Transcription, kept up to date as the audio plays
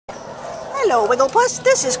Hello, Wigglepuss.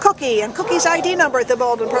 This is Cookie, and Cookie's ID number at the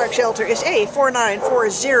Baldwin Park shelter is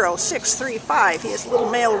A4940635. He is a little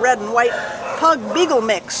male red and white Pug Beagle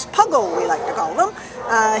mix. Puggle, we like to call them.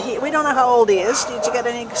 We don't know how old he is. Did you get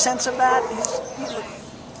any sense of that?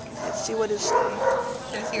 Let's see what his...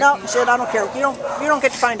 No, he said, I don't care. You don't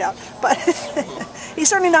get to find out. But he's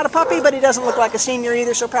certainly not a puppy, but he doesn't look like a senior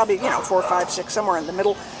either, so probably, 4, 5, 6, somewhere in the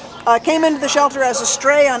middle. Came into the shelter as a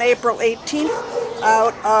stray on April 18th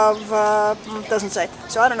out of, doesn't say.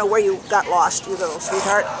 So I don't know where you got lost, you little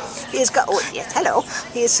sweetheart. He's got, oh yes, hello.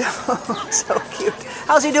 He's so cute.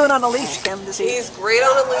 How's he doing on a leash, Kim? He's great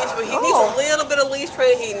on a leash, but he needs a little bit of leash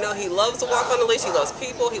training. He loves to walk on a leash. He loves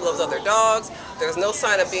people. He loves other dogs. There's no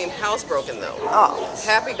sign of being housebroken though. Oh.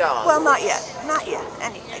 Happy dog. Well, not yet. Not yet.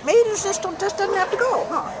 Anyway, maybe it just doesn't have to go,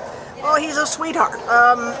 huh? Oh, he's a sweetheart.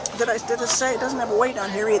 Did I say it doesn't have a weight on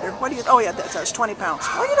here either? What do you? Oh yeah, that says 20 pounds.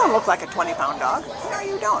 Well, you don't look like a 20-pound dog. No,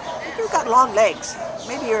 you don't. You've got long legs.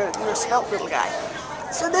 Maybe you're a svelte little guy.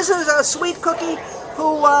 So this is a sweet Cookie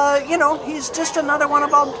who, he's just another one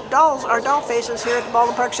of our doll faces here at the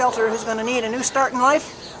Baldwin Park shelter who's going to need a new start in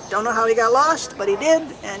life. Don't know how he got lost, but he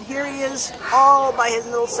did, and here he is, all by his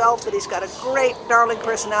little self. But he's got a great, darling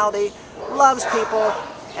personality, loves people,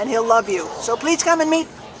 and he'll love you. So please come and meet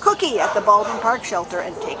Cookie at the Baldwin Park shelter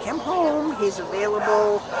and take him home. He's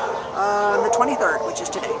available on the 23rd, which is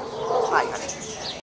today. Bye, honey.